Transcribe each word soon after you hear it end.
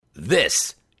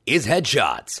This is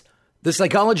Headshots, the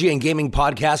psychology and gaming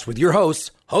podcast with your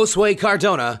hosts, Josue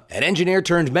Cardona, an engineer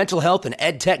turned mental health and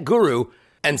ed tech guru,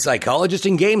 and psychologist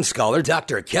and game scholar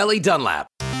Dr. Kelly Dunlap.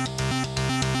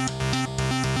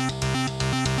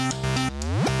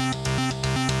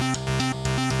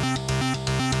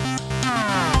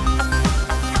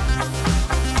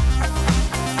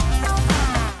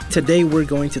 Today we're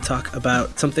going to talk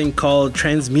about something called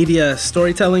transmedia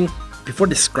storytelling. Before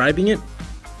describing it,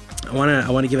 I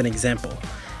want to give an example,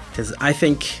 because I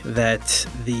think that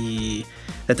the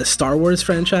Star Wars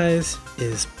franchise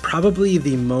is probably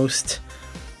the most,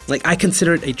 I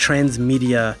consider it a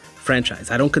transmedia franchise.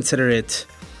 I don't consider it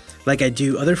like I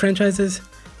do other franchises.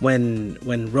 When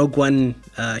Rogue One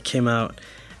came out,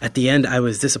 at the end I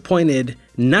was disappointed,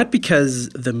 not because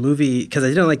I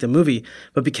didn't like the movie,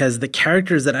 but because the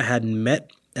characters that I had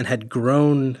met and had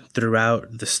grown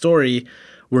throughout the story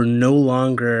were no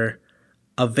longer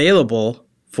available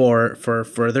for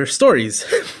further stories.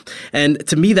 And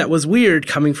to me, that was weird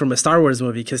coming from a Star Wars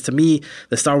movie, because to me,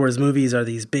 the Star Wars movies are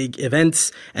these big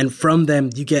events, and from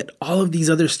them, you get all of these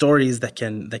other stories that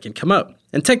can come up.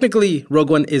 And technically,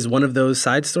 Rogue One is one of those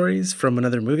side stories from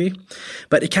another movie.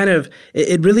 But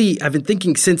it really, I've been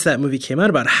thinking since that movie came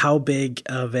out about how big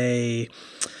of a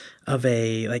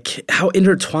how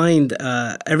intertwined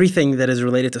everything that is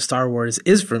related to Star Wars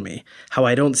is for me. How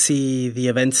I don't see the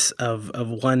events of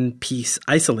one piece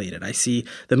isolated. I see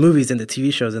the movies and the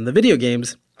TV shows and the video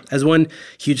games as one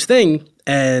huge thing.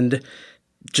 And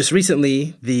just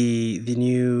recently, the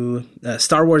new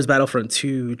Star Wars Battlefront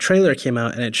 2 trailer came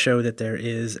out, and it showed that there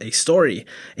is a story,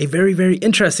 a very, very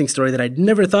interesting story that I'd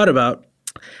never thought about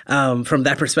from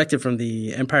that perspective, from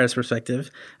the Empire's perspective.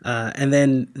 And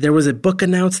then there was a book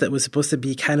announced that was supposed to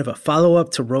be kind of a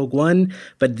follow-up to Rogue One.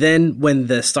 But then when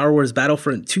the Star Wars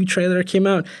Battlefront 2 trailer came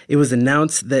out, it was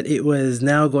announced that it was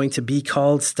now going to be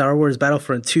called Star Wars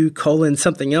Battlefront 2: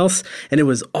 something else. And it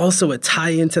was also a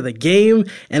tie-in to the game.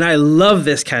 And I love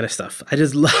this kind of stuff. I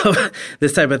just love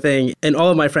this type of thing in all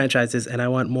of my franchises, and I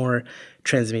want more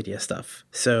transmedia stuff.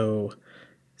 So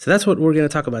that's what we're going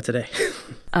to talk about today.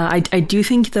 I do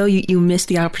think, though, you missed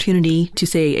the opportunity to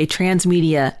say a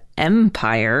transmedia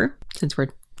empire, since we're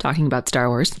talking about Star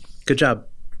Wars. Good job.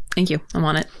 Thank you. I'm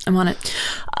on it.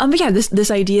 But yeah,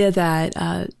 this idea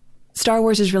that Star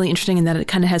Wars is really interesting, and that it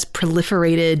kind of has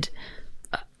proliferated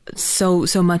so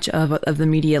much of the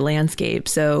media landscape.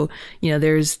 So,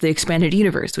 there's the expanded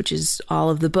universe, which is all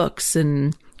of the books,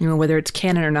 and whether it's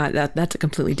canon or not, that's a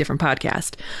completely different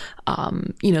podcast.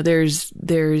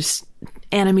 There's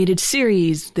animated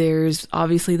series, there's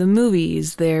obviously the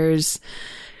movies, there's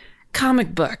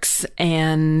comic books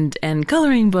and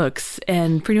coloring books,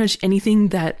 and pretty much anything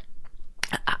that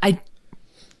I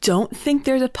don't think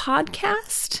there's a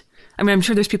podcast. I mean, I'm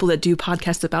sure there's people that do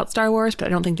podcasts about Star Wars, but I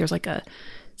don't think there's like a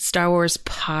Star Wars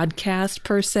podcast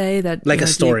per se, that like a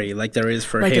story, like there is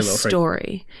for like Halo. A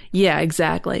story. Yeah,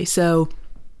 exactly. So,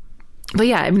 but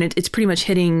yeah, I mean, it's pretty much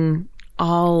hitting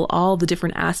all the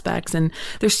different aspects, and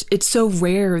it's so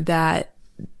rare that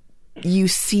you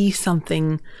see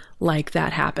something like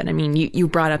that happen. I mean, you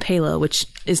brought up Halo, which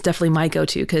is definitely my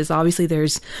go-to, because obviously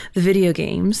there's the video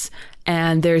games,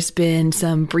 and there's been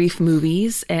some brief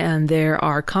movies, and there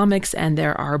are comics, and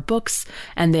there are books,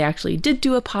 and they actually did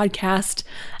do a podcast.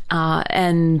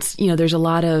 And there's a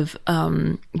lot of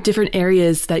different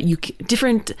areas that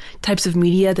different types of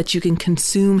media that you can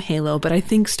consume Halo. But I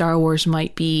think Star Wars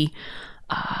might be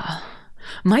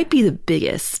the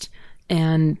biggest.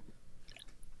 And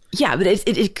yeah, but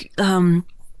it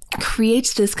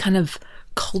creates this kind of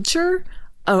culture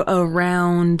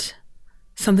around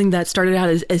something that started out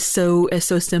as so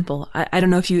simple. I don't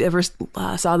know if you ever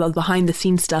saw the behind the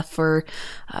scenes stuff for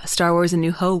Star Wars: A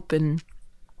New Hope, and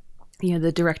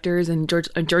the directors and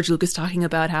George Lucas talking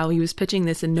about how he was pitching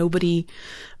this and nobody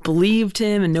believed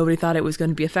him and nobody thought it was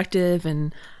going to be effective.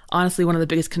 And honestly, one of the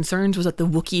biggest concerns was that the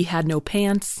Wookiee had no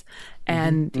pants,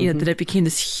 and that it became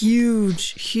this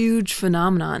huge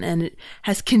phenomenon, and it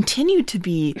has continued to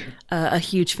be a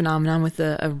huge phenomenon with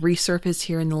a resurface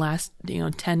here in the last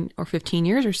 10 or 15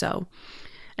 years or so.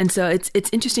 And so it's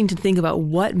interesting to think about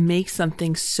what makes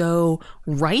something so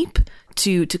ripe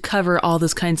to cover all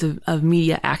those kinds of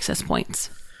media access points.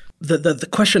 the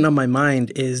question on my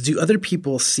mind is, do other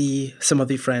people see some of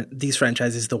these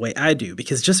franchises the way I do?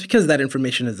 Because just because that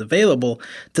information is available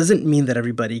doesn't mean that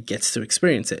everybody gets to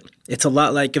experience it. It's a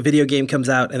lot like a video game comes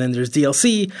out and then there's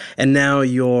DLC, and now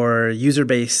your user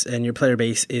base and your player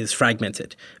base is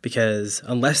fragmented. Because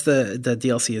unless the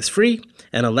DLC is free,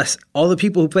 and unless all the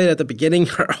people who played at the beginning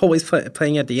are always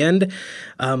playing at the end,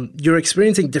 you're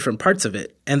experiencing different parts of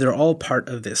it, and they're all part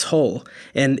of this whole.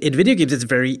 And in video games, it's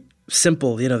very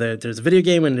simple. There's a video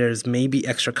game and there's maybe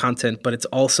extra content, but it's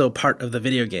also part of the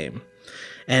video game.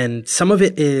 And some of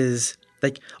it is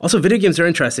like, also video games are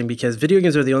interesting because video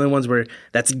games are the only ones where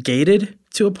that's gated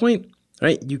to a point,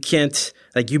 right? You can't,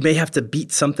 like, you may have to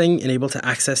beat something and able to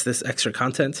access this extra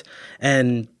content.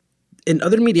 And in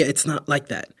other media, it's not like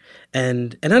that.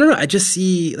 And I don't know, I just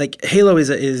see, like, Halo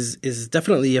is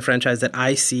definitely a franchise that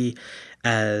I see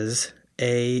as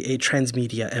a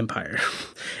transmedia empire.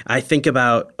 I think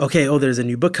about, there's a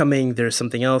new book coming, there's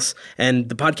something else. And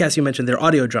the podcast you mentioned, they're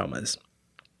audio dramas.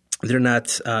 They're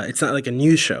not, it's not like a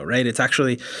news show, right? It's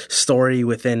actually story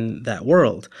within that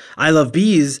world. I Love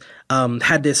Bees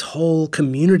had this whole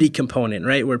community component,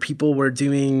 right? Where people were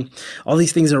doing all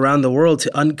these things around the world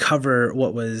to uncover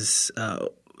what was,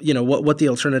 what the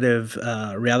alternative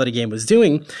reality game was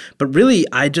doing. But really,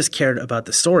 I just cared about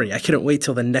the story. I couldn't wait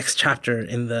till the next chapter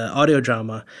in the audio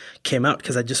drama came out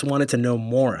because I just wanted to know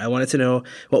more. I wanted to know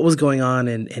what was going on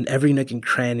in every nook and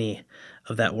cranny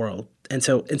of that world. And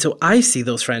so I see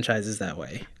those franchises that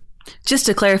way. Just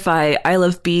to clarify, I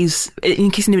Love Bees,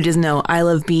 in case anybody doesn't know, I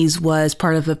Love Bees was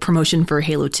part of the promotion for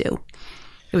Halo 2.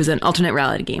 It was an alternate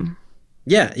reality game.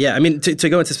 Yeah. I mean, to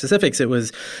go into specifics, it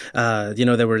was,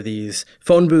 there were these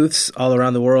phone booths all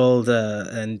around the world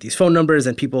and these phone numbers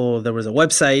and people, there was a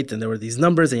website and there were these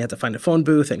numbers and you had to find a phone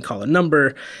booth and call a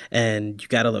number and you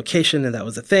got a location and that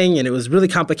was a thing. And it was really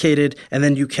complicated. And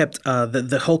then you kept,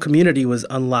 the whole community was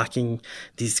unlocking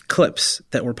these clips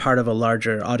that were part of a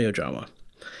larger audio drama.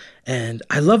 And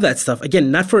I love that stuff.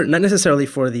 Again, not necessarily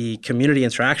for the community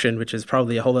interaction, which is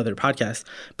probably a whole other podcast,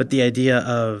 but the idea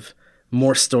of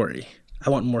more story. I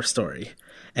want more story.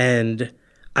 And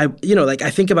I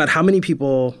think about how many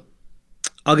people.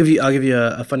 I'll give you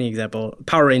a funny example.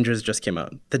 Power Rangers just came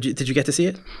out. Did you get to see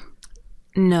it?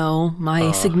 No,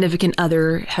 my significant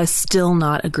other has still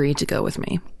not agreed to go with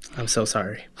me. I'm so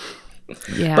sorry.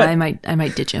 Yeah, but I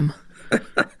might ditch him.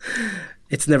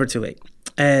 It's never too late.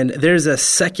 And there's a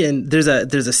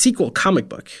sequel comic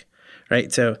book,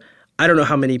 right? So I don't know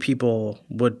how many people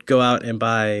would go out and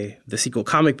buy the sequel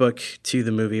comic book to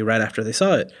the movie right after they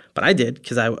saw it, but I did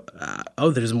because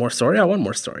there's more story. I want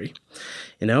more story,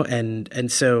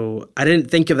 and so I didn't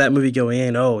think of that movie going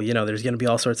in. There's going to be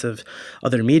all sorts of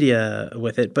other media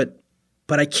with it, but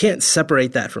I can't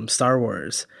separate that from Star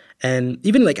Wars. And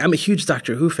even I'm a huge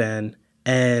Doctor Who fan,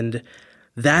 and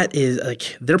that is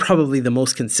they're probably the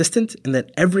most consistent in that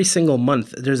every single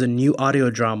month there's a new audio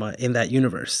drama in that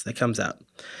universe that comes out.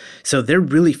 So they're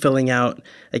really filling out,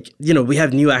 we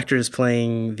have new actors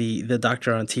playing the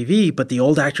Doctor on TV, but the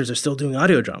old actors are still doing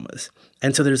audio dramas.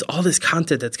 And so there's all this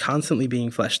content that's constantly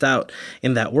being fleshed out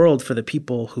in that world for the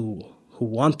people who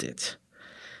want it.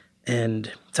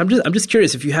 And so I'm just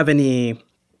curious if you have any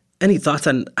thoughts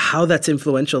on how that's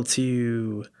influential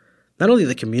to not only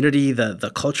the community,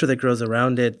 the culture that grows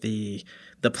around it, the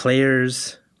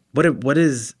players. What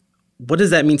does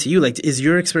that mean to you? Is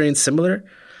your experience similar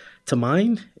to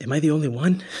mine? Am I the only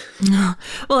one?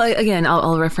 Well, again,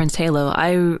 I'll reference Halo.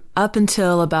 Up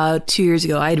until about 2 years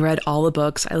ago, I'd read all the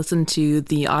books. I listened to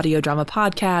the audio drama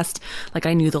podcast.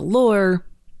 I knew the lore.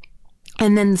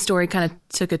 And then the story kind of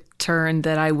took a turn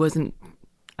that I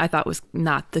thought was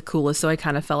not the coolest. So I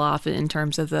kind of fell off in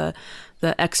terms of the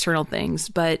external things.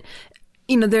 But,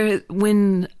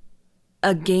 when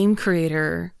a game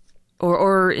creator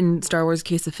or in Star Wars'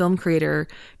 case, a film creator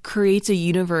creates a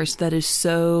universe that is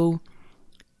so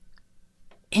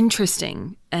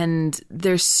interesting and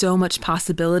there's so much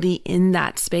possibility in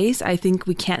that space, I think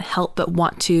we can't help but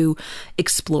want to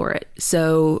explore it.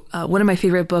 So one of my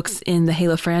favorite books in the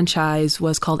Halo franchise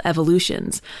was called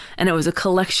Evolutions, and it was a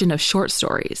collection of short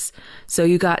stories. So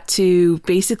you got to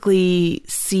basically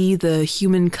see the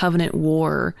human covenant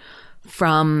war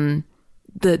from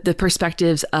the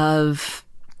perspectives of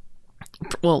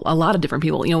a lot of different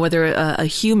people, whether a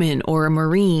human or a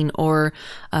Marine or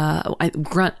a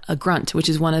grunt, which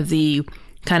is one of the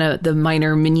kind of the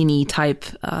minor minion-y type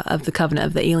of the Covenant,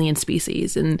 of the alien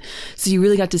species. And so you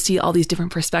really got to see all these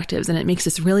different perspectives, and it makes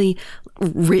this really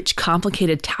rich,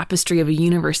 complicated tapestry of a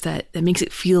universe that makes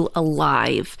it feel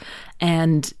alive.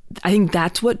 And I think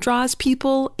that's what draws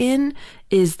people in,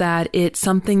 is that it's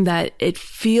something that it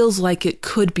feels like it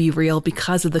could be real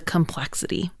because of the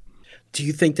complexity. Do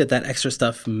you think that extra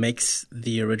stuff makes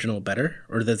the original better,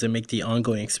 or does it make the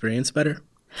ongoing experience better?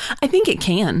 I think it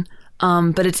can,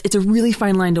 but it's a really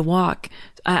fine line to walk.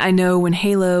 I know when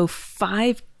Halo 4?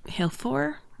 I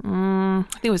think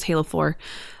it was Halo 4,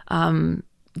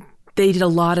 they did a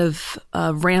lot of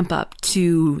ramp up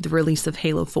to the release of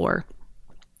Halo 4.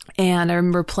 And I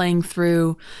remember playing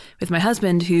through with my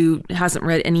husband, who hasn't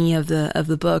read any of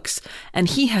the books, and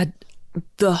he had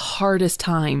the hardest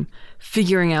time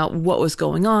figuring out what was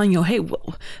going on. Hey,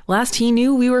 last he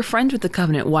knew, we were friends with the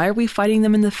Covenant. Why are we fighting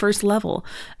them in the first level?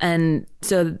 And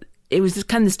so it was just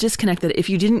kind of this disconnect that if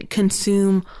you didn't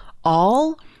consume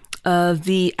all of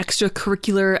the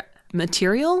extracurricular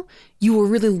material, you were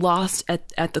really lost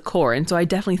at the core. And so I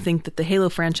definitely think that the Halo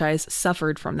franchise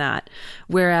suffered from that.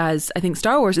 Whereas I think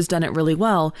Star Wars has done it really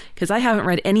well, because I haven't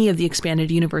read any of the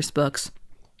expanded universe books,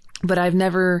 but I've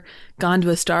never gone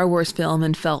to a Star Wars film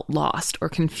and felt lost or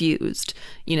confused,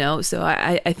 So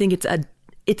I think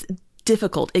it's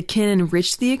difficult. It can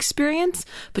enrich the experience,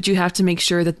 but you have to make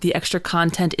sure that the extra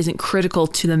content isn't critical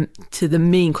to the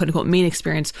main, quote unquote, main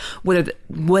experience,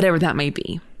 whatever that may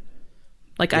be.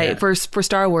 Like for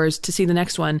Star Wars, to see the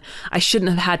next one, I shouldn't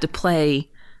have had to play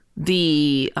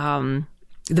the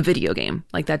video game.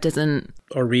 Like, that doesn't...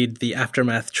 Or read the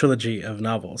Aftermath trilogy of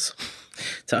novels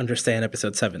to understand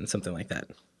episode 7, something like that.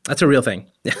 That's a real thing.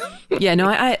 Yeah, no,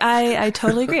 I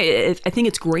totally agree. I think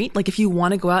it's great. Like, if you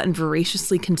want to go out and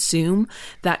voraciously consume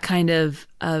that kind of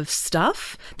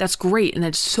stuff, that's great. And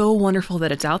it's so wonderful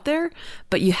that it's out there.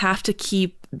 But you have to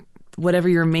keep whatever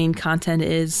your main content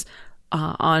is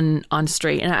on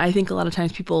straight. And I think a lot of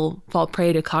times people fall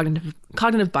prey to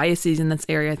cognitive biases in this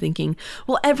area, thinking,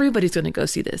 well, everybody's going to go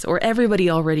see this, or everybody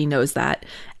already knows that.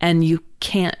 And you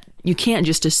can't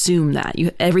just assume that.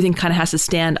 Everything kind of has to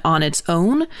stand on its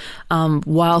own,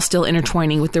 while still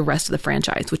intertwining with the rest of the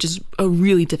franchise, which is a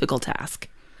really difficult task.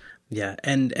 Yeah,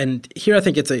 and here I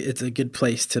think it's a good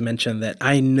place to mention that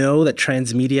I know that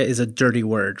transmedia is a dirty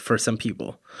word for some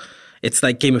people. It's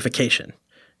like gamification.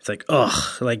 It's like,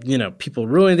 people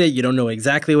ruined it. You don't know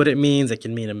exactly what it means. It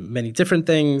can mean many different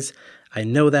things. I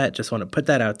know that. Just want to put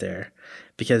that out there,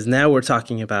 because now we're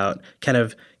talking about kind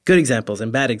of good examples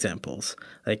and bad examples.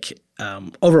 Like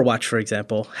Overwatch, for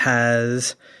example,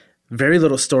 has very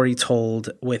little story told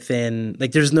within,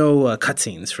 like, there's no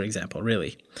cutscenes, for example,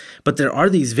 really. But there are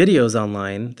these videos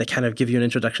online that kind of give you an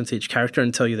introduction to each character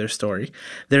and tell you their story.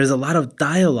 There's a lot of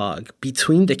dialogue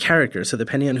between the characters. So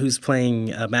depending on who's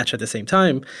playing a match at the same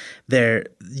time,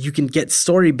 you can get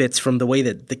story bits from the way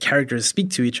that the characters speak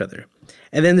to each other.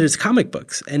 And then there's comic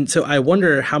books. And so I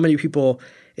wonder how many people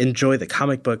enjoy the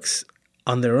comic books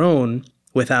on their own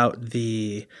without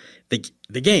the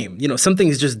game. Some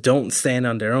things just don't stand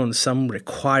on their own. Some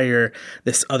require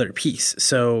this other piece.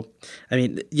 So, I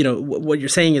mean, what you're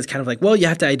saying is kind of like, well, you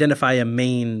have to identify a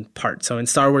main part. So in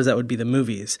Star Wars, that would be the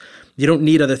movies. You don't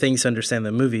need other things to understand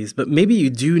the movies, but maybe you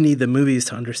do need the movies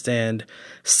to understand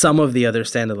some of the other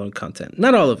standalone content.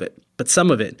 Not all of it, but some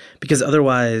of it, because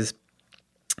otherwise,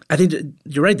 I think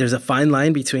you're right. There's a fine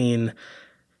line between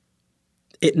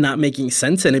it not making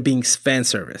sense and it being fan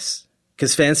service.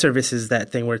 Because fan service is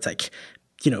that thing where it's like,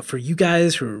 for you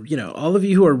guys who are, all of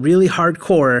you who are really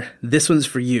hardcore, this one's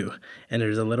for you. And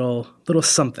there's a little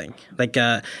something. Like,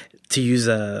 to use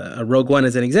a Rogue One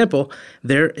as an example,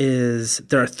 there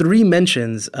are 3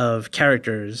 mentions of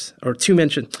characters, or 2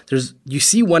 mentions. You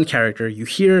see one character, you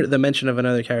hear the mention of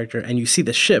another character, and you see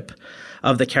the ship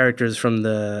of the characters from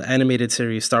the animated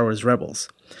series Star Wars Rebels.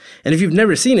 And if you've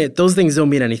never seen it, those things don't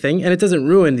mean anything, and it doesn't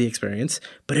ruin the experience.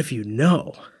 But if you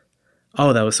know,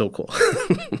 oh, that was so cool.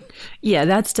 Yeah,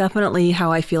 that's definitely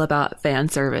how I feel about fan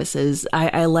services.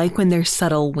 I like when there's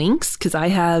subtle winks, because I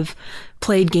have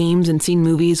played games and seen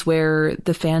movies where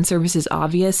the fan service is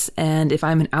obvious, and if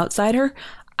I'm an outsider,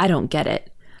 I don't get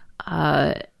it.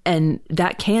 And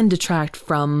that can detract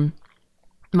from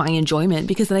my enjoyment,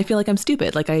 because then I feel like I'm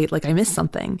stupid, like I missed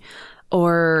something.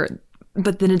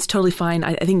 But then it's totally fine.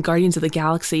 I think Guardians of the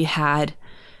Galaxy had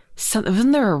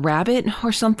wasn't there a rabbit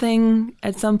or something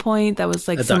at some point that was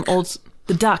like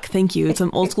the duck, thank you. It's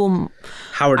some old school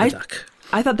Howard the Duck.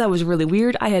 I thought that was really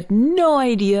weird. I had no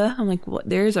idea. I'm like, what?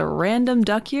 There's a random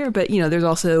duck here? But, there's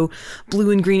also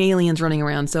blue and green aliens running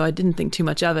around, so I didn't think too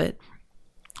much of it.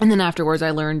 And then afterwards,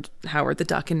 I learned Howard the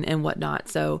Duck and whatnot.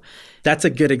 So that's a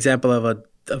good example of a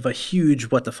of a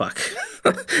huge what the fuck.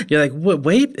 You're like, what,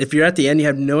 wait, if you're at the end, you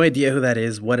have no idea who that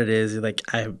is, what it is. You're like,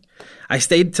 I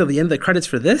stayed till the end of the credits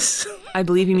for this. I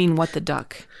believe you mean what the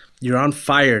duck. You're on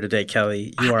fire today,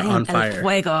 Kelly. You are on fire.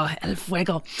 El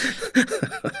fuego.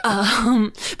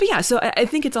 But yeah, so I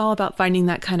think it's all about finding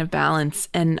that kind of balance.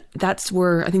 And that's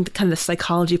where I think the kind of the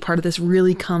psychology part of this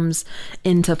really comes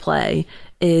into play,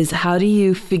 is how do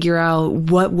you figure out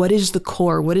what is the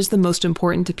core, what is the most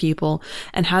important to people,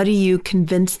 and how do you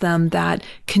convince them that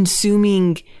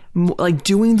consuming, like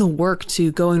doing the work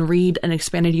to go and read an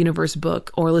expanded universe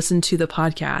book or listen to the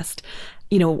podcast,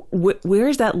 you know,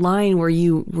 where's that line where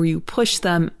you push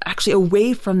them actually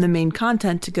away from the main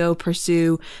content to go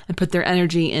pursue and put their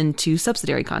energy into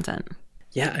subsidiary content?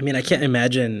 Yeah, I mean, I can't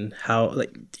imagine how,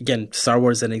 like, again, Star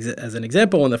Wars as an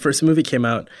example, when the first movie came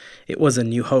out, it was A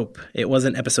New Hope. It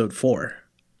wasn't Episode 4,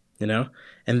 you know?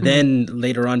 And then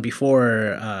later on,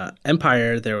 before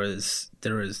Empire,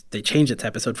 they changed it to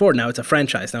Episode 4. Now it's a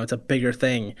franchise. Now it's a bigger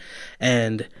thing.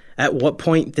 And at what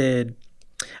point did...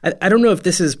 I don't know if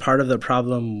this is part of the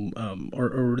problem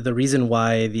or the reason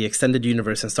why the extended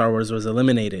universe in Star Wars was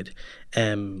eliminated.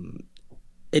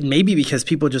 It may be because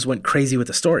people just went crazy with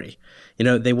the story. You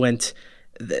know, you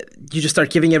just start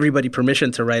giving everybody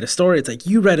permission to write a story. It's like,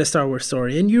 you read a Star Wars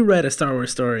story and you read a Star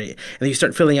Wars story. And then you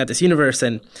start filling out this universe.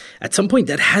 And at some point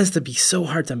that has to be so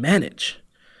hard to manage.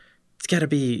 It's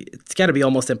got to be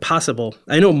almost impossible.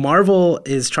 I know Marvel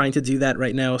is trying to do that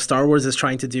right now. Star Wars is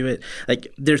trying to do it.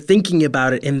 Like, they're thinking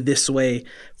about it in this way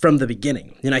from the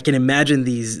beginning. And I can imagine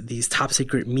these top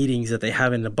secret meetings that they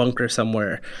have in a bunker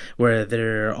somewhere, where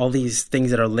there are all these things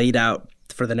that are laid out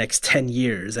for the next 10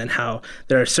 years, and how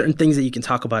there are certain things that you can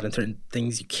talk about and certain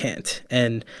things you can't,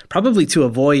 and probably to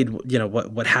avoid, you know,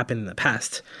 what happened in the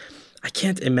past. I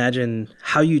can't imagine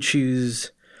how you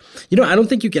choose. You know, I don't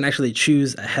think you can actually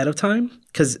choose ahead of time,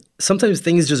 because sometimes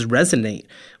things just resonate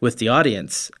with the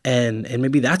audience, and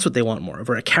maybe that's what they want more of,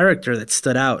 or a character that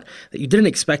stood out that you didn't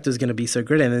expect was going to be so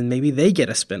great, and then maybe they get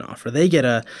a spinoff, or they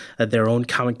get their own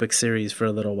comic book series for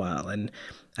a little while. And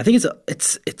I think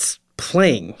it's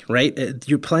playing, right?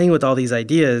 You're playing with all these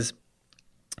ideas,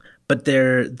 but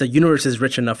the universe is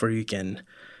rich enough where you can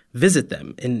visit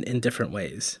them in different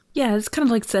ways. Yeah, it's kind of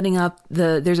like setting up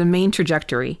there's a main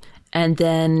trajectory, and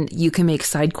then you can make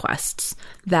side quests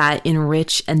that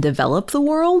enrich and develop the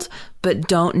world, but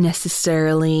don't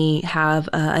necessarily have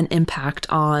an impact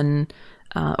on,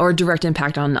 or a direct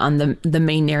impact on the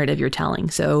main narrative you're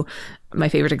telling. So my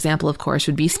favorite example, of course,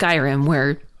 would be Skyrim,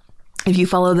 where if you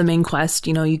follow the main quest,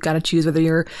 you know, you've got to choose whether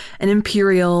you're an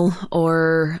Imperial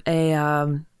or a,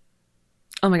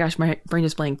 oh my gosh, my brain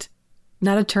just blanked.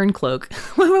 Not a Turncloak.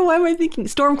 Why am I thinking?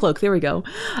 Stormcloak. There we go.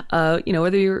 You know,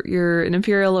 whether you're an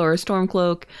Imperial or a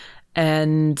Stormcloak,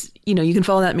 and, you know, you can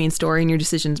follow that main story and your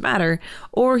decisions matter,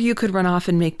 or you could run off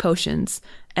and make potions.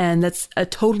 And that's a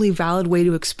totally valid way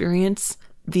to experience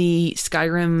the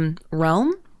Skyrim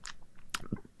realm.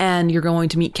 And you're going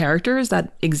to meet characters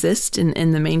that exist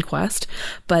in the main quest,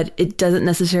 but it doesn't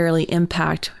necessarily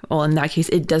impact, well, in that case,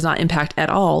 it does not impact at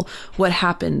all what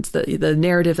happens, the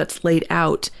narrative that's laid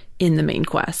out in the main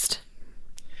quest.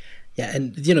 Yeah,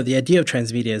 and, you know, the idea of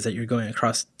transmedia is that you're going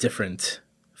across different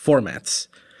formats.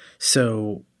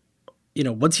 So, you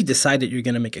know, once you decide that you're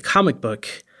going to make a comic book,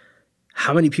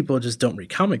 how many people just don't read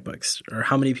comic books? Or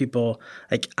how many people,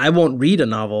 like, I won't read a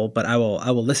novel, but I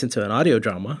will listen to an audio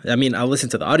drama. I mean, I'll listen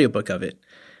to the audiobook of it.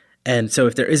 And so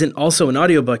if there isn't also an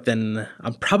audiobook, then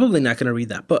I'm probably not going to read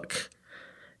that book.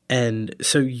 And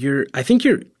so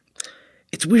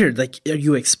it's weird. Like, are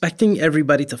you expecting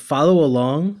everybody to follow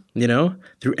along, you know,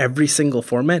 through every single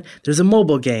format? There's a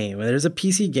mobile game, and there's a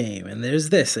PC game, and there's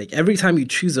this. Like, every time you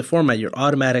choose a format, you're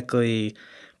automatically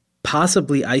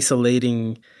possibly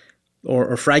isolating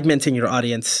or fragmenting your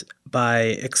audience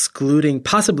by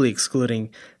possibly excluding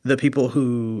the people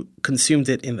who consumed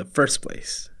it in the first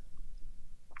place.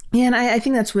 Yeah, and I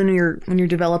think that's when you're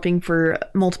developing for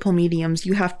multiple mediums,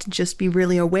 you have to just be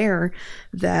really aware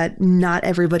that not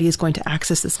everybody is going to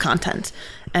access this content.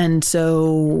 And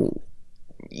so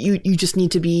you just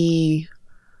need to be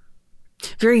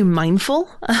very mindful,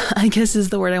 I guess is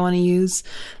the word I want to use,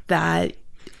 that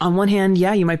on one hand,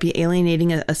 yeah, you might be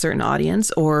alienating a certain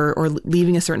audience or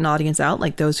leaving a certain audience out,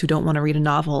 like those who don't want to read a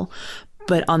novel.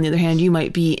 But on the other hand, you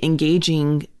might be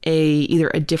engaging either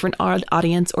a different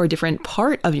audience or a different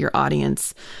part of your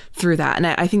audience through that. And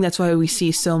I think that's why we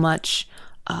see so much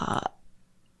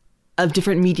of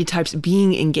different media types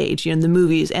being engaged, you know, in the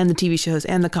movies and the TV shows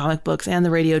and the comic books and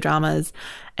the radio dramas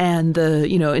and the,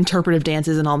 you know, interpretive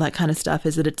dances and all that kind of stuff,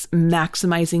 is that it's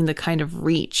maximizing the kind of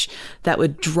reach that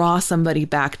would draw somebody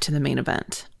back to the main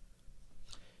event.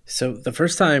 So the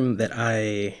first time that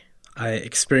I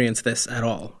experienced this at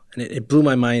all, and it blew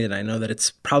my mind, and I know that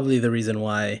it's probably the reason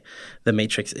why The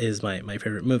Matrix is my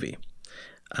favorite movie.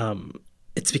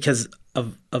 It's because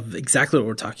of exactly what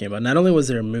we're talking about. Not only was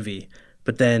there a movie,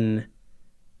 but then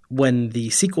when the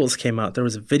sequels came out, there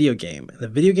was a video game. The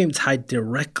video game tied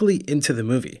directly into the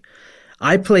movie.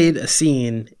 I played a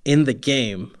scene in the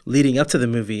game leading up to the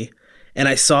movie, and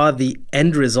I saw the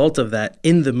end result of that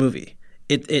in the movie.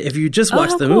 If you just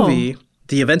watch the movie,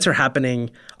 the events are happening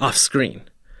off screen.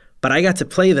 But I got to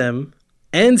play them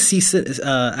and see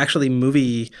actually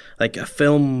movie, like a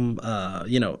film,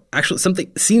 actually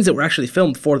scenes that were actually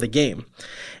filmed for the game.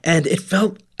 And it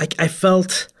felt like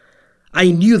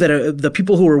I knew that the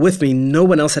people who were with me, no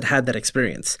one else had that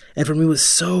experience. And for me, it was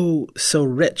so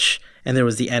rich. And there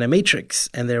was the Animatrix,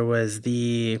 and there was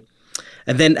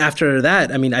and then after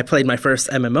that, I mean, I played my first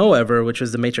MMO ever, which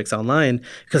was The Matrix Online,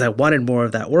 because I wanted more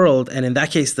of that world. And in that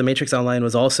case, The Matrix Online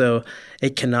was also a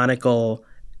canonical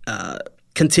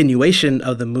continuation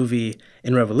of the movie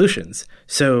in Revolutions.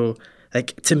 So,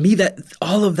 like, to me, that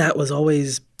all of that was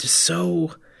always just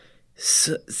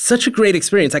such a great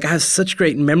experience. Like, I have such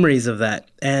great memories of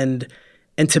that, and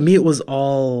to me, it was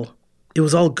all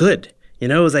good. You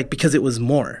know, it was like because it was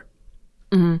more.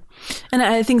 Mm-hmm. And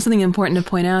I think something important to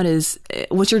point out is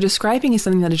what you're describing is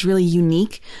something that is really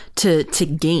unique to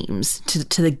games,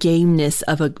 to the gameness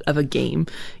of a game.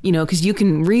 You know, because you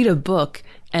can read a book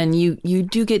and you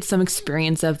do get some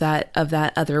experience of that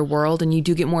other world, and you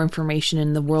do get more information,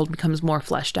 and the world becomes more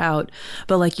fleshed out.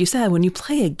 But like you said, when you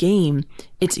play a game,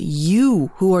 it's you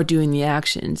who are doing the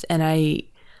actions, and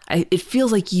it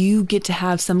feels like you get to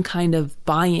have some kind of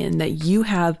buy-in, that you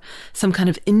have some kind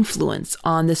of influence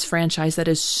on this franchise that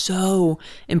is so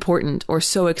important or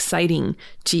so exciting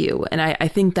to you. And I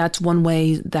think that's one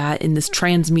way that in this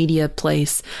transmedia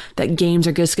place that games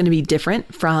are just going to be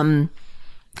different from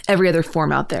every other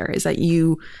form out there, is that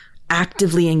you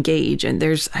actively engage. And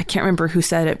I can't remember who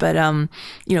said it, but,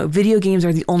 video games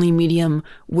are the only medium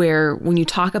where when you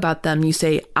talk about them, you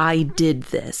say, I did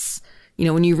this. You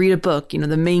know, when you read a book,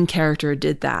 the main character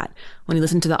did that. When you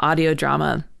listen to the audio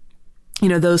drama,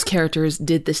 those characters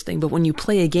did this thing. But when you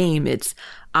play a game, it's,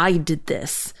 I did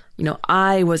this.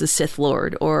 I was a Sith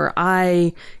Lord, or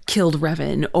I killed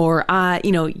Revan, or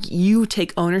you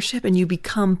take ownership and you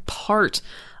become part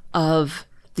of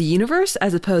the universe,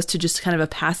 as opposed to just kind of a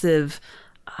passive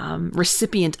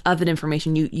recipient of that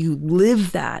information. You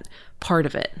live that part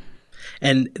of it.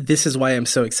 And this is why I'm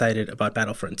so excited about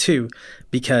Battlefront 2,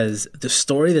 because the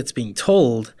story that's being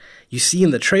told, you see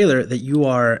in the trailer that you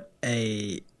are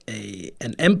an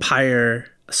Empire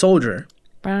soldier.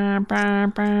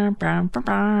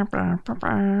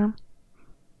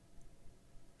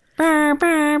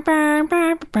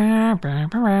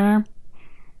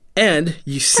 And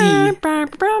you see...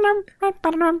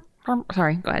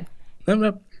 Sorry, go ahead.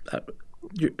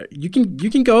 You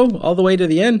can go all the way to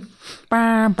the end. Okay,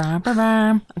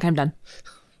 I'm done.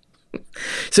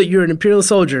 So you're an Imperial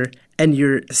soldier, and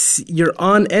you're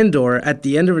on Endor at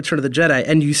the end of Return of the Jedi,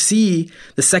 and you see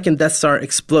the second Death Star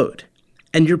explode,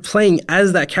 and you're playing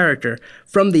as that character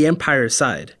from the Empire's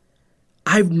side.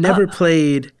 I've never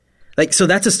played... so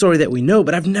that's a story that we know,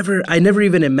 but I never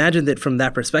even imagined it from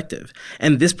that perspective.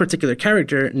 And this particular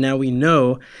character, now we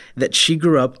know that she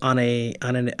grew up on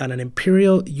an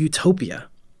Imperial utopia.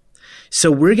 So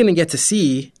we're going to get to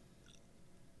see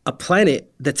a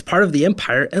planet that's part of the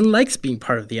Empire and likes being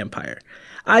part of the Empire.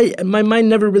 My mind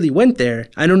never really went there.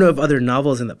 I don't know if other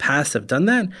novels in the past have done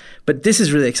that, but this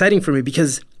is really exciting for me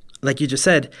because, like you just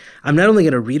said, I'm not only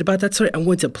going to read about that story, I'm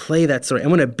going to play that story. I'm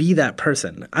going to be that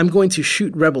person. I'm going to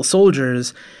shoot rebel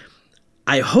soldiers,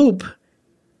 I hope,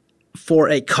 for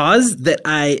a cause that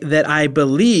I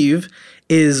believe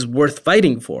is worth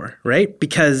fighting for, right?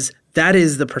 Because that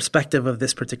is the perspective of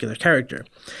this particular character.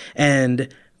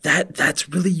 And that's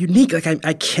really unique. Like,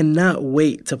 I cannot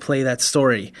wait to play that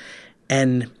story.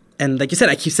 And like you said,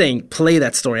 I keep saying, play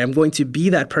that story. I'm going to be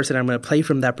that person. I'm going to play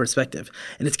from that perspective.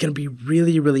 And it's going to be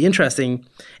really, really interesting.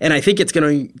 And I think it's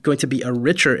going to be a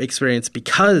richer experience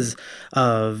because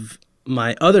of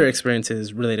my other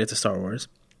experiences related to Star Wars.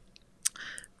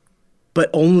 But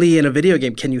only in a video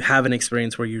game can you have an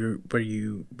experience where you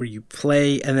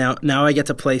play, and now I get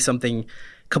to play something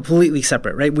completely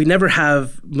separate, right? We never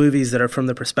have movies that are from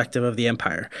the perspective of the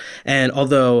Empire. And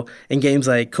although in games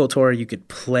like KOTOR, you could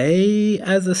play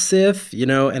as a Sith,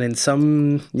 and in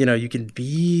some, you can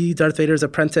be Darth Vader's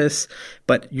apprentice,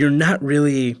 but you're not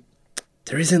really,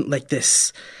 there isn't like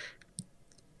this.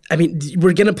 I mean,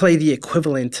 we're going to play the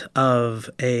equivalent of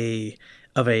a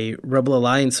Rebel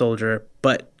Alliance soldier,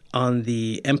 but on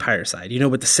the Empire side,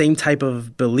 with the same type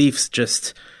of beliefs,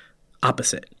 just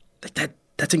opposite. Like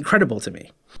that's incredible to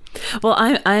me. Well,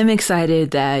 I'm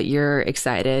excited that you're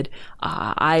excited.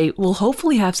 I will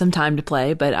hopefully have some time to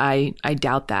play, but I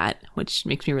doubt that, which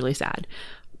makes me really sad.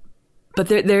 But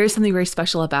there is something very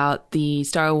special about the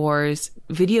Star Wars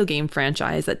video game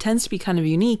franchise that tends to be kind of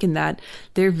unique in that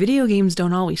their video games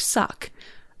don't always suck.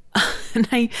 And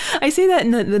I say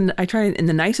that I try in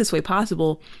the nicest way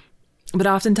possible, but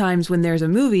oftentimes when there's a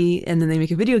movie and then they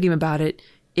make a video game about it,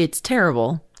 it's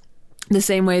terrible. The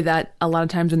same way that a lot of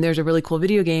times when there's a really cool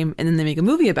video game and then they make a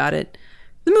movie about it,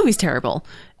 the movie's terrible.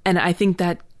 And I think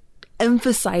that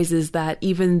emphasizes that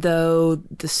even though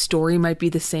the story might be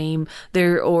the same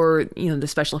there, or the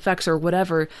special effects or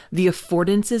whatever, the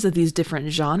affordances of these different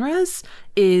genres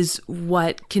is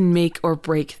what can make or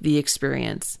break the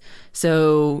experience.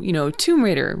 So Tomb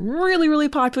Raider, really, really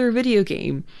popular video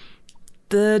game,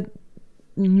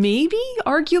 maybe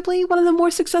arguably one of the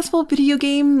more successful video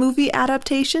game movie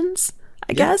adaptations,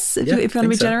 I guess, if you want to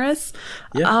be generous.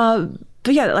 Yeah.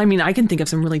 But yeah, I mean, I can think of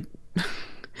some really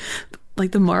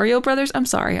like the Mario Brothers. I'm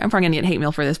sorry, I'm probably gonna get hate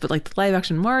mail for this, but like the live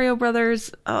action Mario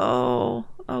Brothers. Oh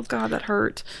God, that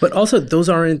hurt. But also, those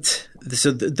aren't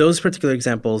those particular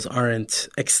examples aren't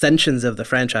extensions of the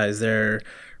franchise. They're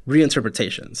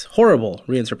reinterpretations, horrible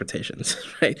reinterpretations,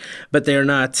 right? But they're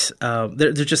not.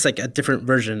 They're just like a different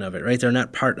version of it, right? They're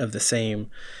not part of the same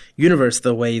universe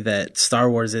the way that Star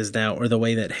Wars is now, or the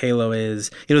way that Halo is.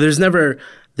 There's never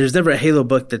a Halo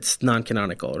book that's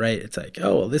non-canonical, right? It's like,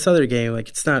 oh, well, this other game, like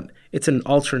it's an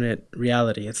alternate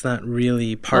reality. It's not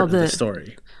really part of the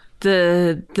story.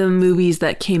 The movies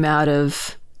that came out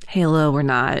of Halo were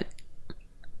not.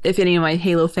 If any of my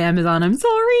Halo fam is on, I'm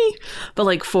sorry, but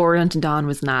like Forward Unto Dawn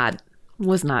was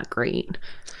not great.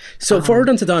 So Forward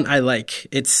Unto Dawn, I like.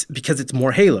 It's because it's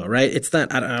more Halo, right? It's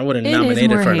not. I wouldn't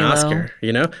nominate it for an Oscar,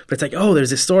 But it's like, oh,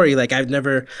 there's a story. Like I've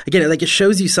never. Again, like it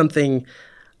shows you something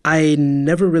I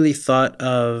never really thought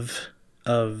of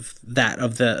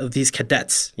these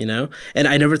cadets, and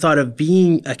I never thought of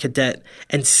being a cadet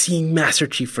and seeing Master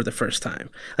Chief for the first time.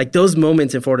 Like those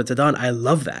moments in Forward Unto Dawn, I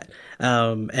love that.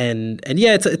 And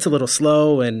yeah, it's a little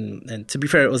slow, and to be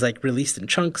fair, it was like released in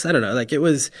chunks. I don't know, like it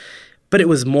was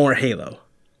more Halo,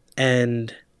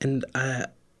 and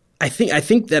I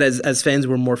think that as fans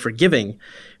we're more forgiving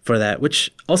for that,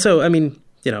 which also, I mean,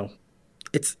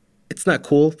 it's not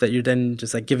cool that you're then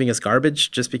just like giving us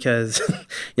garbage just because,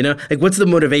 like what's the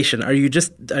motivation?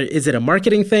 Is it a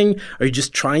marketing thing? Are you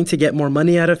just trying to get more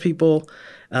money out of people?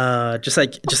 Just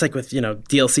like with,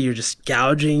 DLC, you're just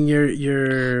gouging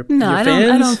your fans?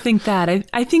 I don't think that.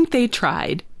 I think they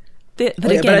tried. But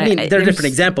I mean, there are different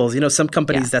examples. Some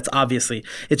companies that's obviously,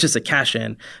 it's just a cash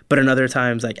in, but in other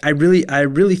times, like I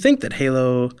really think that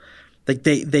Halo, like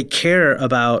they care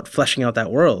about fleshing out that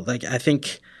world. Like I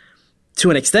think, to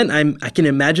an extent, I can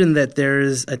imagine that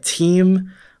there's a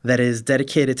team that is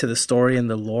dedicated to the story and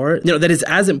the lore, that is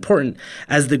as important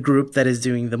as the group that is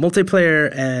doing the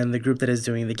multiplayer and the group that is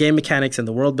doing the game mechanics and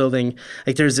the world building.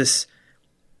 Like it's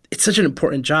such an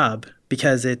important job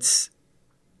because it's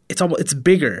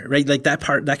bigger, right? Like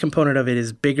that component of it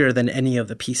is bigger than any of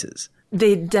the pieces.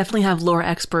 They definitely have lore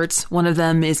experts. One of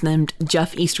them is named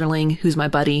Jeff Easterling, who's my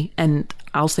buddy, and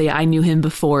I'll say I knew him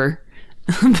before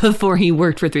he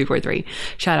worked for 343.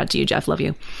 Shout out to you, Jeff. Love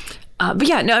you. But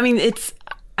yeah, no, I mean,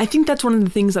 I think that's one of the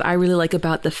things that I really like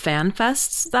about the fan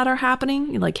fests that are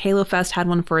happening. Like Halo Fest had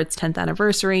one for its 10th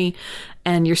anniversary,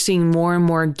 and you're seeing more and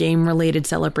more game-related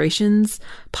celebrations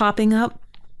popping up.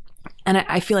 And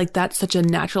I feel like that's such a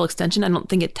natural extension. I don't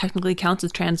think it technically counts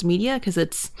as transmedia because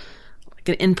it's like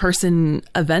an in-person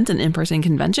event, an in-person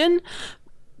convention.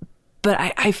 But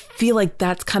I feel like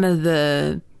that's kind of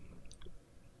the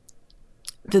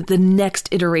next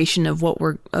iteration of what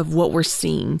we're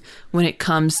seeing when it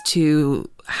comes to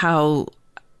how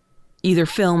either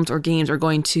films or games are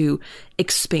going to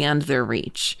expand their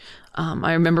reach.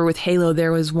 I remember with Halo,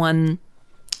 there was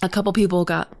a couple people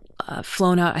got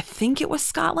flown out. I think it was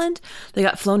Scotland. They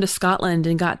got flown to Scotland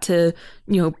and got to,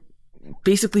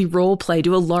 basically role play,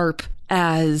 do a LARP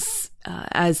as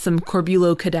some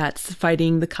Corbulo cadets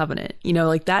fighting the Covenant.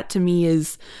 Like that to me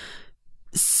is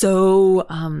so,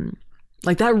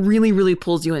 like that really, really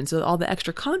pulls you in. So all the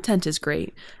extra content is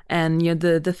great. And,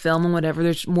 the film and whatever,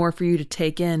 there's more for you to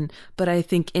take in. But I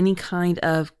think any kind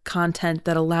of content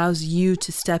that allows you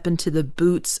to step into the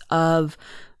boots of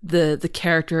the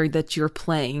character that you're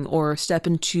playing, or step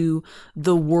into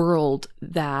the world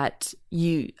that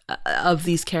of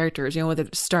these characters, whether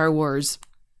it's Star Wars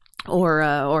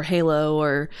or Halo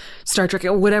or Star Trek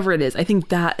or whatever it is. I think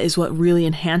that is what really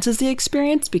enhances the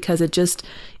experience, because it just,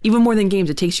 even more than games,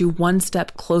 it takes you one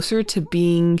step closer to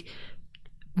being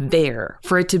there,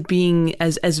 for it to being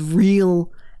as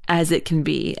real as it can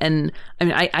be. And I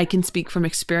mean, I can speak from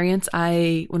experience.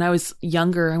 When I was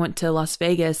younger, I went to Las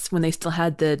Vegas when they still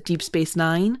had the Deep Space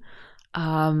Nine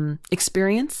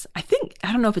experience. I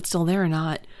don't know if it's still there or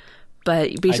not,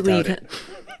 but basically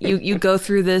you go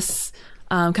through this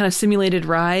kind of simulated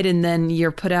ride, and then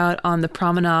you're put out on the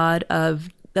promenade of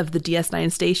the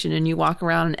DS9 station, and you walk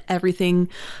around and everything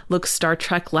looks Star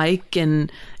Trek like, and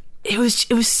it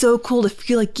was so cool to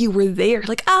feel like you were there,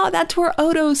 like, oh, that's where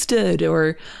Odo stood.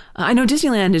 Or I know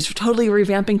Disneyland is totally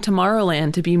revamping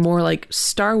Tomorrowland to be more like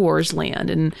Star Wars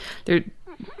land, and they're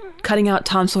cutting out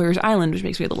Tom Sawyer's Island, which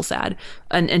makes me a little sad,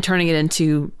 and turning it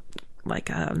into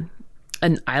like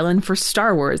an island for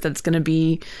Star Wars that's going to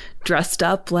be dressed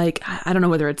up like, I don't know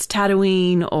whether it's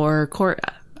Tatooine or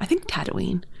I think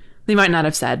Tatooine. They might not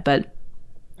have said, but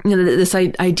you know, this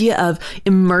idea of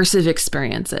immersive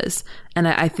experiences. And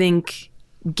I think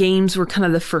games were kind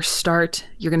of the first start.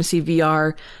 You're going to see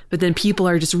VR, but then people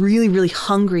are just really, really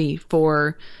hungry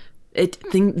for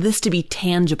this to be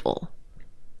tangible.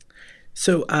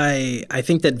 So I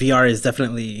think that VR is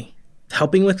definitely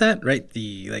helping with that, right?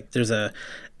 There's a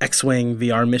X-Wing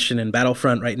VR mission in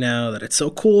Battlefront right now that it's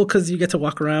so cool because you get to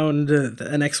walk around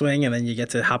an X-Wing, and then you get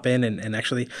to hop in and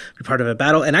actually be part of a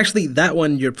battle. And actually that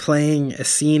one, you're playing a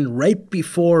scene right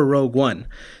before Rogue One.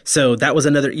 So that was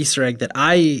another Easter egg that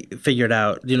I figured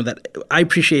out, you know, that I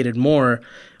appreciated more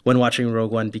when watching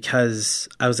Rogue One, because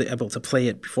I was able to play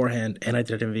it beforehand and I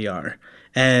did it in VR.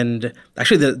 And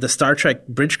actually the Star Trek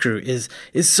bridge crew is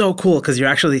so cool because you're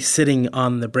actually sitting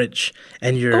on the bridge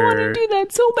and you're... I want to do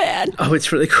that so bad. Oh,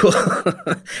 it's really cool.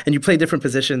 And you play different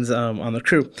positions on the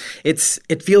crew. It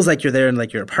feels like you're there and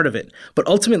like you're a part of it. But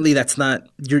ultimately that's not...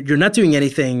 You're not doing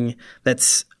anything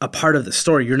that's a part of the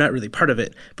story. You're not really part of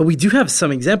it. But we do have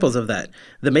some examples of that.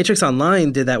 The Matrix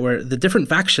Online did that, where the different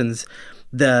factions...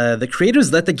 The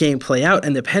creators let the game play out,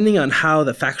 and depending on how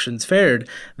the factions fared,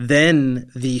 then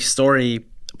the story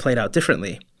played out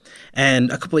differently.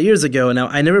 And a couple of years ago, now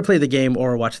I never played the game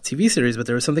or watched the TV series, but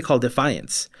there was something called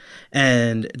Defiance.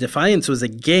 And Defiance was a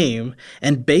game,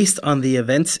 and based on the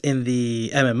events in the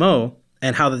MMO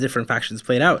and how the different factions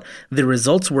played out, the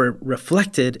results were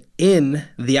reflected in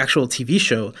the actual TV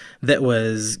show that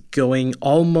was going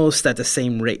almost at the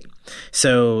same rate.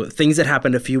 So things that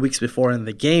happened a few weeks before in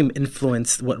the game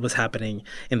influenced what was happening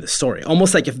in the story,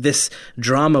 almost like if this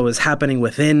drama was happening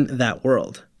within that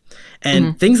world.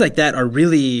 And things like that are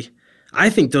really, I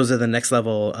think those are the next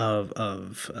level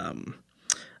of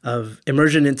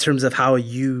immersion in terms of how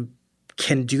you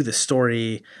can do the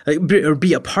story, or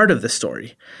be a part of the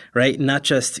story, right? Not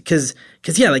just because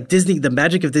like Disney, the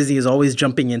magic of Disney is always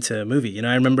jumping into a movie. You know,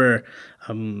 I remember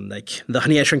like the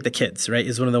Honey, I Shrunk the Kids, right,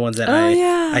 is one of the ones that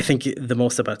I think the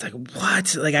most about. It's like,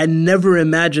 what? Like, I never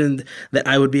imagined that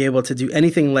I would be able to do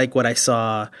anything like what I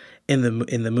saw in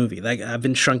the movie. Like, I've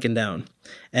been shrunken down,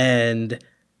 and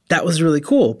that was really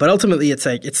cool. But ultimately, it's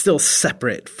like it's still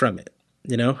separate from it,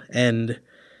 you know. And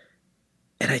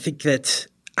I think that.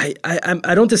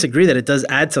 I don't disagree that it does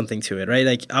add something to it, right?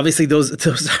 Like, obviously those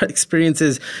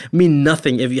experiences mean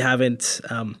nothing if you haven't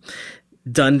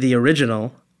done the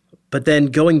original. But then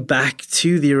going back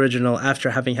to the original after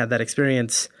having had that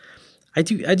experience, I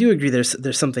do agree there's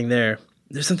something there.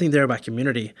 There's something there about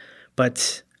community.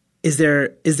 But is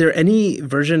there any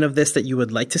version of this that you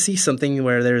would like to see? Something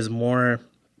where there is more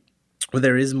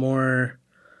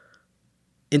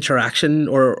interaction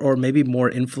or maybe more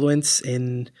influence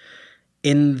in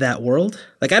that world?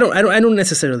 Like, I don't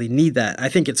necessarily need that. I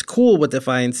think it's cool what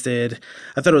Defiance did.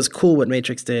 I thought it was cool what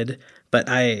Matrix did, but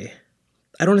I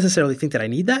don't necessarily think that I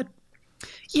need that.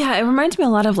 Yeah, it reminds me a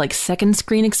lot of like second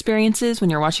screen experiences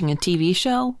when you're watching a TV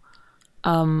show.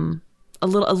 A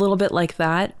little bit like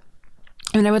that.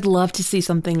 I mean, I would love to see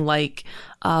something like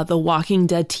the Walking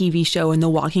Dead TV show and the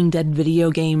Walking Dead video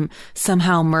game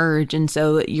somehow merge. And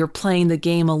so you're playing the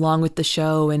game along with the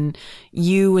show, and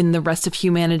you and the rest of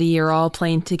humanity are all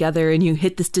playing together, and you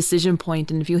hit this decision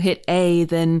point. And if you hit A,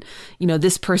 then, you know,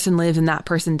 this person lives and that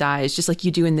person dies, just like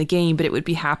you do in the game, but it would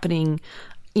be happening,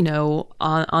 you know,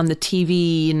 on the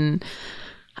TV. And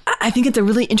I think it's a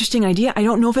really interesting idea. I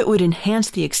don't know if it would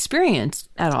enhance the experience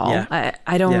at all. Yeah.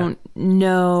 I don't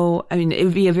know. I mean, it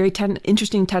would be a very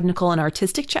interesting technical and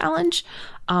artistic challenge,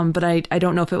 but I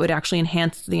don't know if it would actually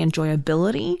enhance the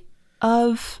enjoyability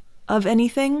of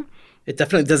anything. It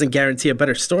definitely doesn't guarantee a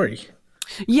better story.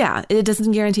 Yeah, it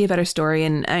doesn't guarantee a better story.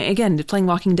 And again, playing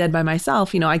Walking Dead by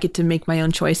myself, I get to make my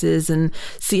own choices and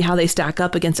see how they stack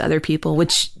up against other people,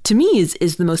 which to me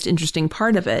is the most interesting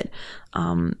part of it.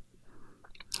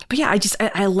 But yeah,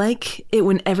 I like it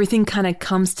when everything kind of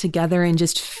comes together and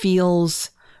just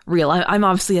feels real. I'm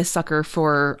obviously a sucker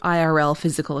for IRL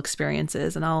physical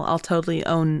experiences, and I'll totally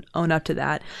own up to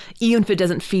that, even if it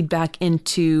doesn't feed back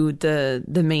into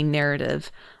the main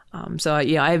narrative. So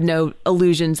I have no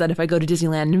illusions that if I go to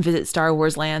Disneyland and visit Star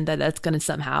Wars Land, that's going to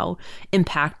somehow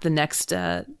impact the next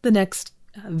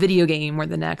video game or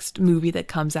the next movie that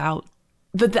comes out.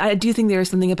 But I do think there is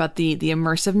something about the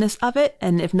immersiveness of it,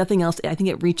 and if nothing else, I think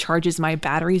it recharges my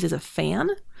batteries as a fan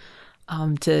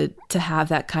to have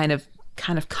that kind of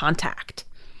contact.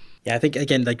 Yeah, I think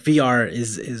again, like VR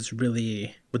is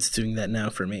really what's doing that now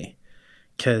for me,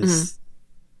 because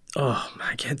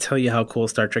I can't tell you how cool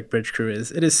Star Trek Bridge Crew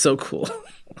is. It is so cool.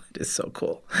 It is so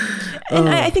cool. And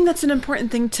I think that's an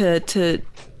important thing to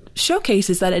showcase,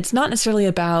 is that it's not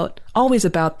necessarily always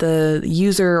about the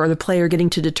user or the player getting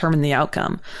to determine the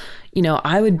outcome.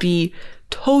 I would be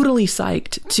totally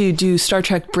psyched to do Star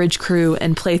Trek Bridge Crew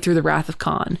and play through the Wrath of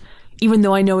Khan, even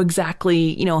though I know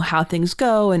exactly, how things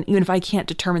go, and even if I can't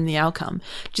determine the outcome,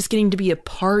 just getting to be a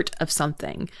part of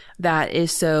something that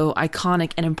is so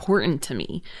iconic and important to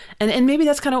me. And maybe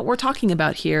that's kind of what we're talking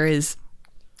about here is,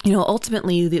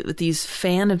 ultimately with these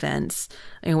fan events,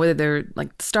 whether they're like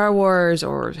Star Wars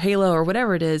or Halo or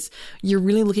whatever it is, you're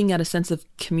really looking at a sense of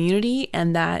community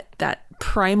and that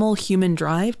primal human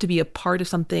drive to be a part of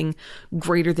something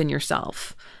greater than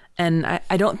yourself. And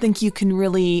I don't think you can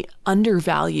really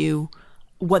undervalue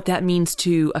what that means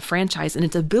to a franchise and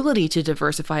its ability to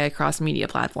diversify across media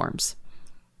platforms.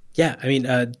 Yeah, I mean,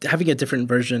 having a different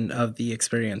version of the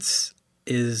experience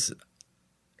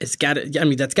that's got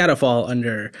to fall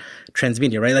under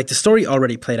transmedia, right? Like the story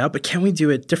already played out, but can we do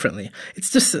it differently?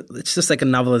 It's just like a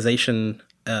novelization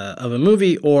of a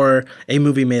movie or a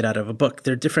movie made out of a book.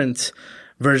 They're different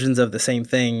versions of the same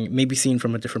thing, maybe seen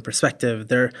from a different perspective.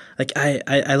 They're like,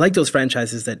 I like those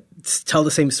franchises that tell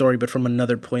the same story, but from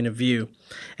another point of view.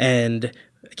 And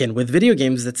again, with video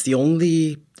games, it's the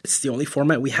only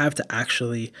format we have to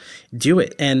actually do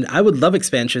it. And I would love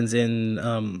expansions in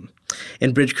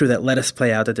Bridge Crew that let us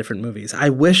play out the different movies. I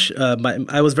wish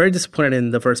I was very disappointed in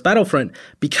the first Battlefront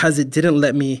because it didn't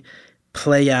let me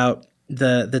play out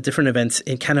the different events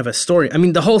in kind of a story. I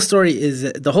mean, the whole story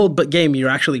is the whole game. You're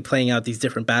actually playing out these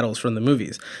different battles from the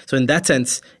movies. So in that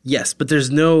sense, yes, but there was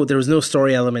no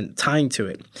story element tying to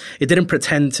it. It didn't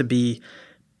pretend to be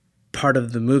part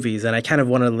of the movies, and I kind of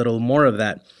wanted a little more of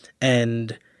that.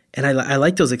 And I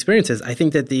like those experiences. I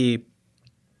think that the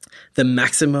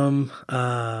maximum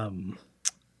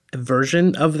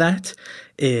version of that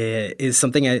is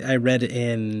something I read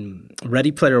in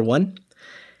Ready Player One.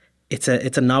 It's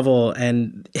a novel,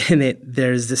 and in it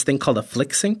there's this thing called a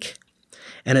flick sync,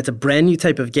 and it's a brand new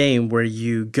type of game where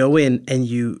you go in and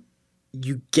you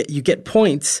get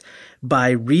points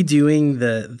by redoing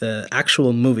the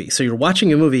actual movie. So you're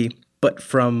watching a movie, but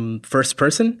from first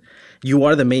person. You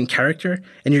are the main character,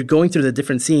 and you're going through the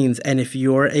different scenes. And if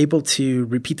you're able to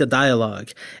repeat the dialogue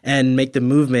and make the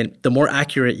movement, the more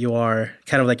accurate you are,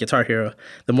 kind of like Guitar Hero,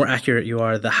 the more accurate you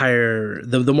are,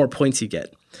 the more points you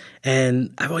get.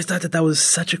 And I've always thought that was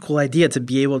such a cool idea to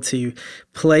be able to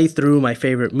play through my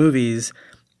favorite movies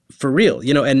for real,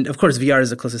 and of course VR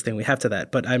is the closest thing we have to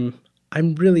that. But I'm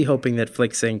really hoping that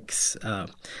Flick Syncs,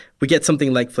 we get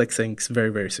something like Flick Syncs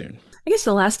very, very soon. I guess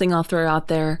the last thing I'll throw out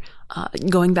there,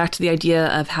 going back to the idea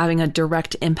of having a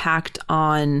direct impact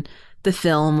on the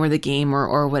film or the game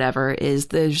or whatever, is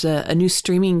there's a new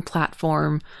streaming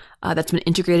platform that's been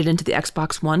integrated into the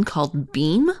Xbox One called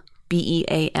Beam, Beam.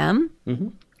 Mm-hmm.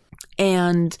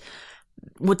 And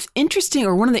what's interesting,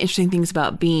 or one of the interesting things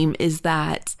about Beam, is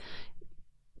that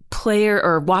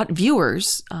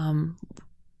viewers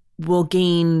will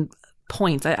gain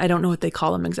points. I don't know what they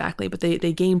call them exactly, but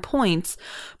they gain points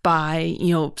by,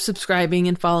 subscribing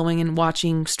and following and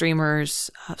watching streamers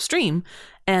stream.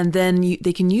 And then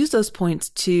they can use those points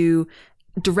to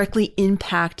directly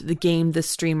impact the game the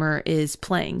streamer is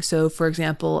playing. So for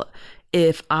example,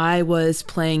 if I was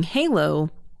playing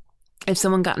Halo, if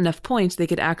someone got enough points, they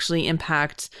could actually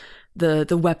impact the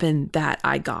weapon that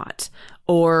I got,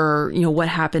 or, what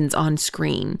happens on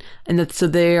screen. And so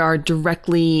they are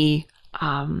directly,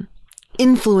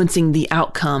 influencing the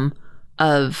outcome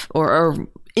of or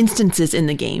instances in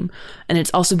the game. And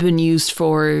it's also been used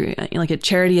for like at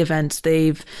charity events.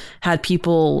 They've had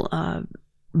people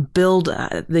build,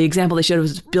 the example they showed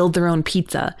was build their own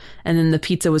pizza. And then the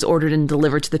pizza was ordered and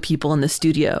delivered to the people in the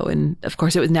studio. And of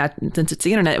course it was not, since it's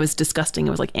the internet, it was disgusting.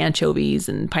 It was like anchovies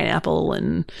and pineapple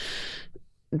and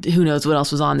who knows what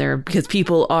else was on there, because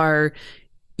people are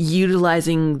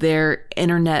utilizing their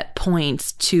internet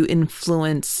points to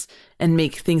influence and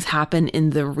make things happen in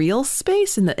the real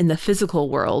space, in the physical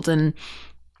world. And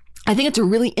I think it's a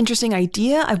really interesting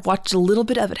idea. I've watched a little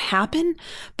bit of it happen,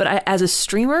 but as a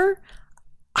streamer,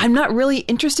 I'm not really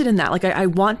interested in that. Like I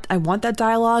want that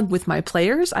dialogue with my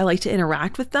players. I like to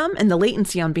interact with them, and the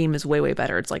latency on Beam is way, way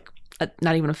better. It's like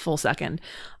not even a full second.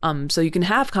 So you can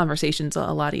have conversations a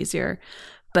lot easier,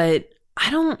 but I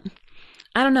don't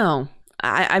know.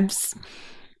 I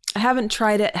haven't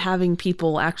tried it having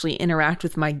people actually interact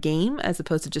with my game as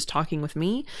opposed to just talking with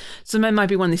me. So that might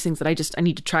be one of these things that I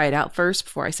need to try it out first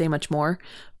before I say much more.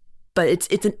 But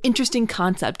it's an interesting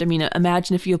concept. I mean,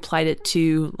 imagine if you applied it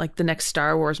to like the next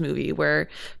Star Wars movie, where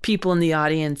people in the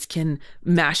audience can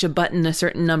mash a button a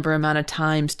certain amount of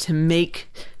times to make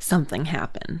something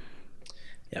happen.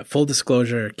 Yeah. Full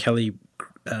disclosure, Kelly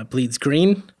bleeds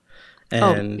green.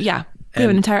 And, yeah. We have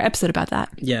an entire episode about that.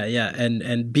 Yeah.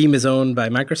 And Beam is owned by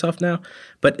Microsoft now.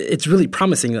 But it's really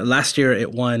promising. Last year,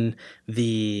 it won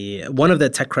one of the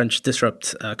TechCrunch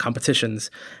Disrupt competitions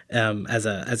as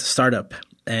a startup.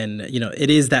 And, it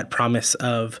is that promise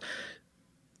of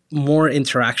more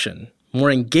interaction,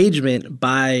 more engagement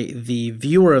by the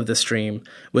viewer of the stream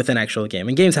with an actual game.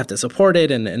 And games have to support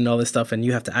it and all this stuff, and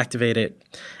you have to activate it.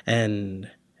 And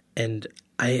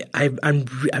I'm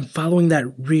following that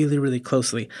really, really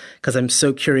closely because I'm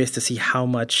so curious to see how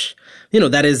much,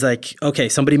 that is like, okay,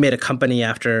 somebody made a company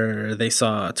after they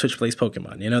saw Twitch Plays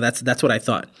Pokemon. That's what I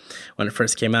thought when it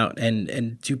first came out.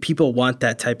 And do people want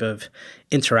that type of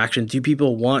interaction? Do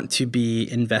people want to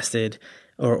be invested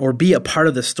or be a part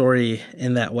of the story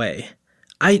in that way?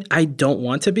 I don't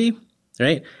want to be,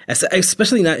 right?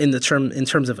 Especially not in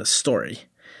terms of a story.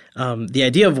 The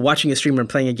idea of watching a streamer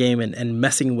playing a game and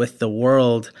messing with the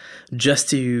world just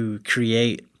to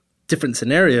create different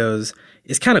scenarios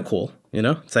is kind of cool.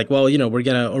 It's like, well, we're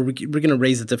gonna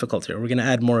raise the difficulty, or we're gonna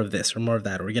add more of this or more of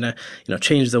that, or we're gonna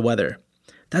change the weather.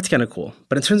 That's kind of cool.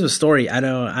 But in terms of story, I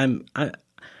don't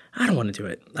want to do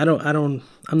it. I'm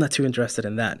not too interested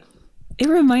in that. It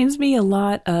reminds me a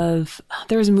lot of,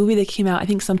 there was a movie that came out I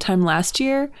think sometime last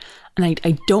year. And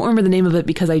I don't remember the name of it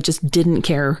because I just didn't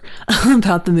care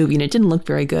about the movie and it didn't look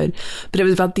very good. But it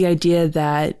was about the idea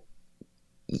that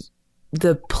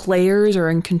the players are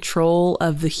in control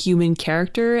of the human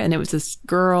character. And it was this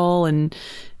girl and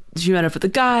she met up with a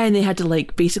guy and they had to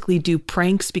like basically do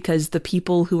pranks because the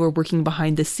people who were working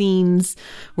behind the scenes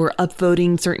were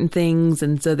upvoting certain things.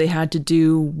 And so they had to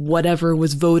do whatever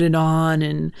was voted on,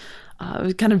 and it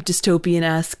was kind of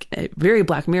dystopian-esque, very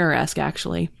Black Mirror-esque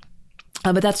actually.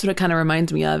 But that's what it kind of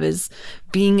reminds me of, is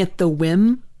being at the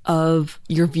whim of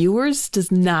your viewers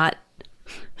does not,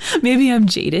 maybe I'm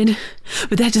jaded,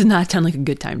 but that does not sound like a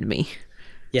good time to me.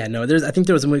 Yeah, no, I think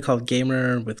there was a movie called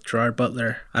Gamer with Gerard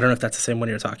Butler. I don't know if that's the same one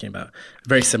you're talking about.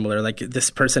 Very similar. Like this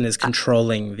person is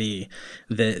controlling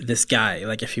this guy,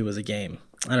 like if he was a game.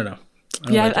 I don't know.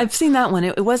 Yeah, I've seen that one.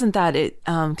 It wasn't that,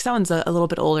 because that one's a little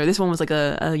bit older. This one was like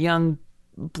a young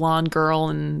blonde girl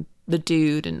and the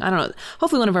dude, and I don't know.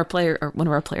 Hopefully one of our players,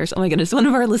 oh my goodness, one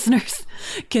of our listeners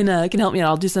can help me out.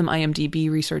 I'll do some IMDb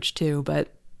research too,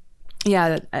 but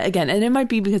yeah, again, and it might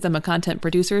be because I'm a content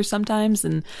producer sometimes,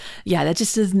 and yeah, that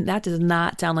does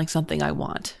not sound like something I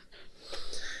want.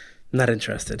 Not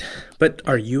interested. But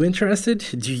are you interested?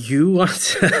 Do you want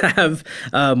to have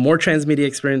more transmedia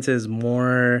experiences,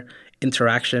 more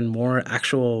interaction, more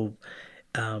actual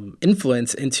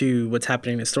influence into what's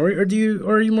happening in the story, or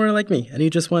are you more like me and you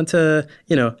just want to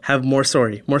have more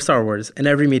story, more Star Wars in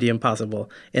every medium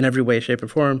possible, in every way, shape, or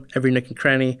form, every nook and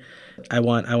cranny? I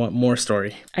want more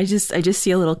story. I just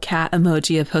see a little cat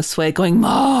emoji of Josue going,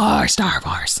 more Star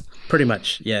Wars. Pretty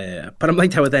much, yeah. But I'm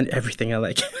like that with everything I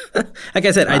like. Like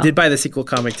I said, wow. I did buy the sequel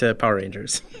comic to Power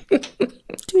Rangers.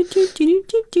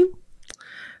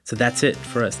 So that's it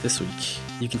for us this week.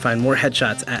 You can find more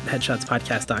Headshots at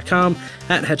headshotspodcast.com,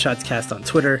 at HeadshotsCast on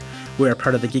Twitter. We are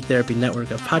part of the Geek Therapy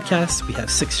network of podcasts. We have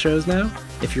 6 shows now.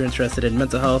 If you're interested in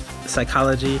mental health,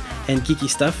 psychology, and geeky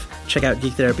stuff, check out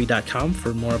geektherapy.com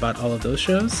for more about all of those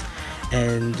shows.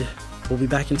 And we'll be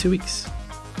back in 2 weeks.